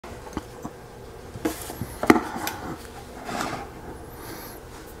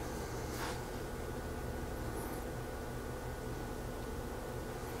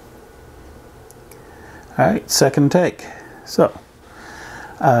Alright, second take. So,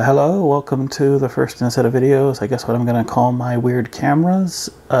 hello, welcome to the first in a set of videos. I guess what I'm going to call my weird cameras.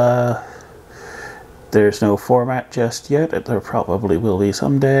 There's no format just yet. There probably will be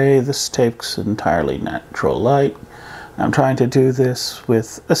someday. This takes entirely natural light. I'm trying to do this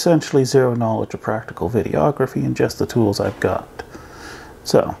with essentially zero knowledge of practical videography and just the tools I've got.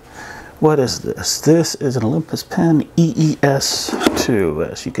 So, what is this? This is an Olympus Pen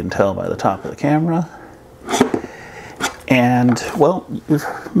EES-2, as you can tell by the top of the camera. And, well, you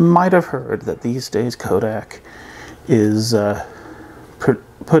might have heard that these days Kodak is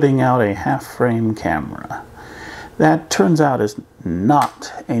putting out a half-frame camera. That turns out is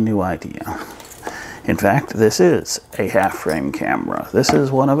not a new idea. In fact, this is a half-frame camera. This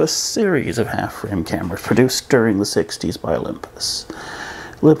is one of a series of half-frame cameras produced during the 60s by Olympus.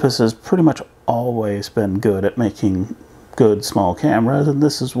 Olympus has pretty much always been good at making good small cameras, and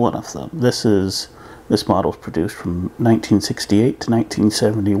this is one of them. This model was produced from 1968 to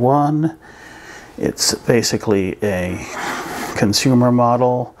 1971. It's basically a consumer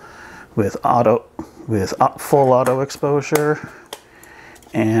model with full auto exposure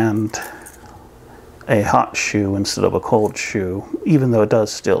and a hot shoe instead of a cold shoe, even though it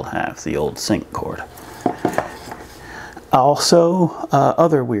does still have the old sync cord. Also,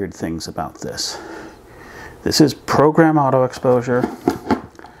 other weird things about this. This is program auto exposure,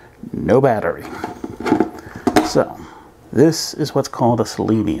 no battery. So, this is what's called a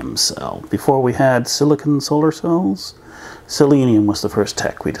selenium cell. Before we had silicon solar cells, selenium was the first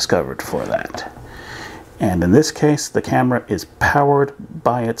tech we discovered for that. And in this case, the camera is powered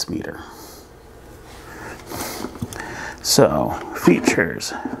by its meter. So,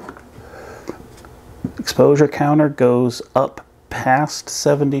 features. Exposure counter goes up past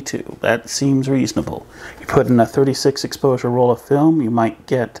 72. That seems reasonable. You put in a 36 exposure roll of film, you might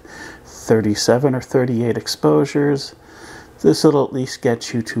get 37 or 38 exposures. This will at least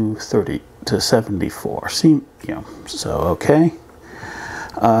get you to 74. So okay.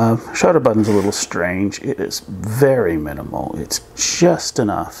 Shutter button's a little strange. It is very minimal. It's just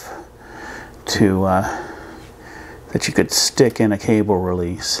enough to that you could stick in a cable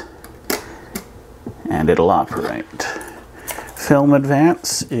release and it'll operate. Film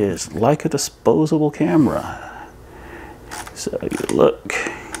advance is like a disposable camera. So you look.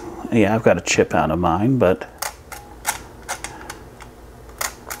 Yeah, I've got a chip out of mine, but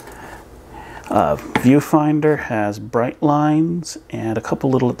viewfinder has bright lines and a couple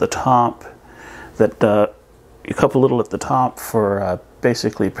little at the top for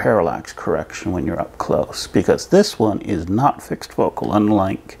basically parallax correction when you're up close, because this one is not fixed focal,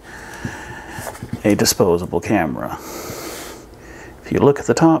 unlike a disposable camera. If you look at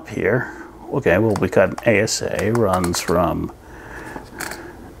the top here, okay, well, we got an ASA, runs from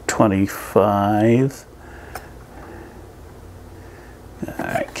 25.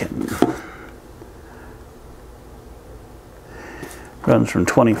 Runs from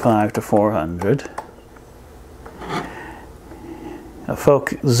 25 to 400. A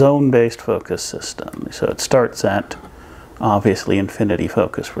zone-based focus system. So it starts at obviously infinity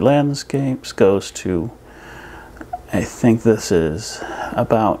focus for landscapes, goes to, I think this is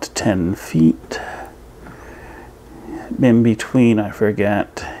about 10 feet. In between, I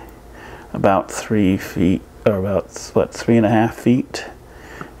forget, about 3 feet, or about, what, 3.5 feet?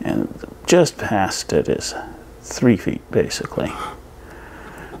 And just past it is 3 feet, basically.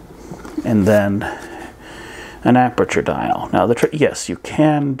 And then an aperture dial. Now, yes, you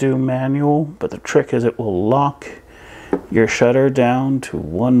can do manual, but the trick is it will lock your shutter down to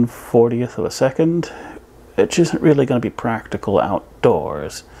 1/40th of a second, which isn't really going to be practical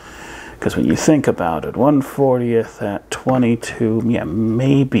outdoors. Because when you think about it, 1/40th at 22, yeah,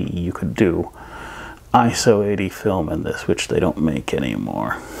 maybe you could do ISO 80 film in this, which they don't make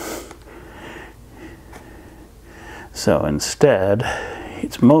anymore. So instead,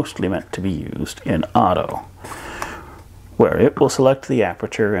 it's mostly meant to be used in auto, where it will select the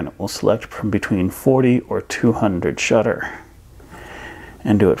aperture and it will select from between 40 or 200 shutter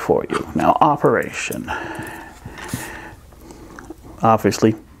and do it for you. Now, operation.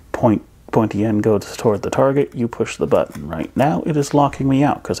 Obviously, pointy end goes toward the target, you push the button. Right now it is locking me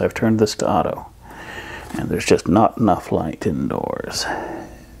out because I've turned this to auto. And there's just not enough light indoors.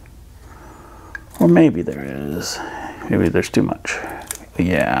 Or maybe there is. Maybe there's too much.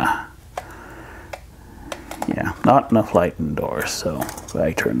 Yeah. Yeah, not enough light indoors, so if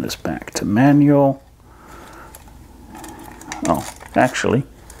I turn this back to manual. Oh, actually,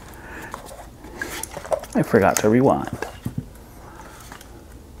 I forgot to rewind.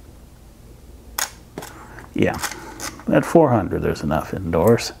 Yeah, at 400 there's enough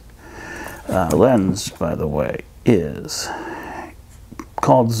indoors. Lens, by the way, is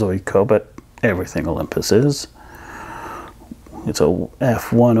called Zoico, but everything Olympus is. It's a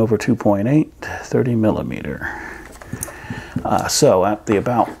f1 over 2.8, 30 millimeter. So at the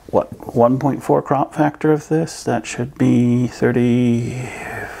about, what, 1.4 crop factor of this, that should be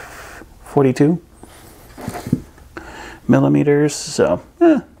 42 millimeters. So,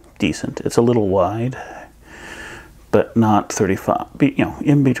 decent. It's a little wide, but not 35, you know,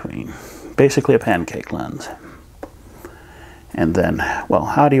 in between. Basically a pancake lens. And then, well,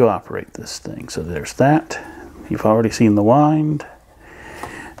 how do you operate this thing? So there's that. You've already seen the wind.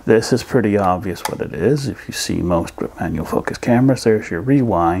 This is pretty obvious what it is. If you see most manual focus cameras, there's your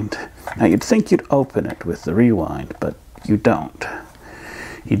rewind. Now you'd think you'd open it with the rewind, but you don't.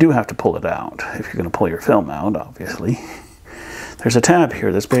 You do have to pull it out if you're going to pull your film out, obviously. There's a tab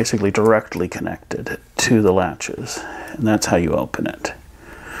here that's basically directly connected to the latches, and that's how you open it.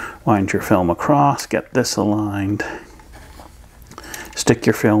 Wind your film across, get this aligned, stick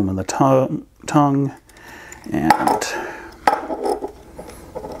your film in the tongue, and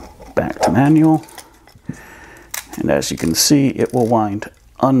back to manual. And as you can see, it will wind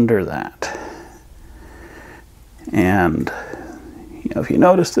under that. And you know, if you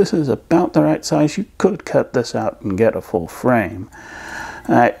notice, this is about the right size. You could cut this out and get a full frame.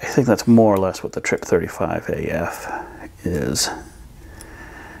 I think that's more or less what the Trip 35 AF is.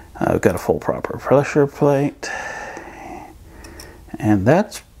 I've got a full proper pressure plate, and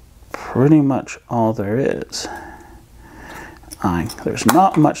that's pretty much all there is. There's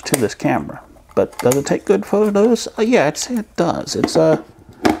not much to this camera, but does it take good photos? Yeah, I'd say it does. It's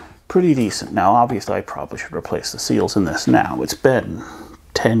pretty decent. Now, obviously, I probably should replace the seals in this now. It's been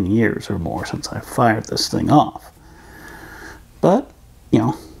 10 years or more since I fired this thing off. But, you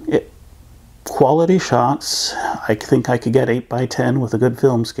know, quality shots. I think I could get 8x10 with a good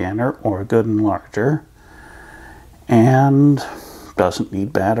film scanner or a good enlarger. And doesn't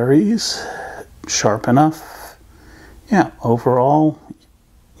need batteries. Sharp enough. Yeah, overall,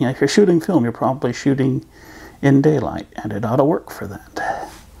 yeah, if you're shooting film, you're probably shooting in daylight, and it ought to work for that.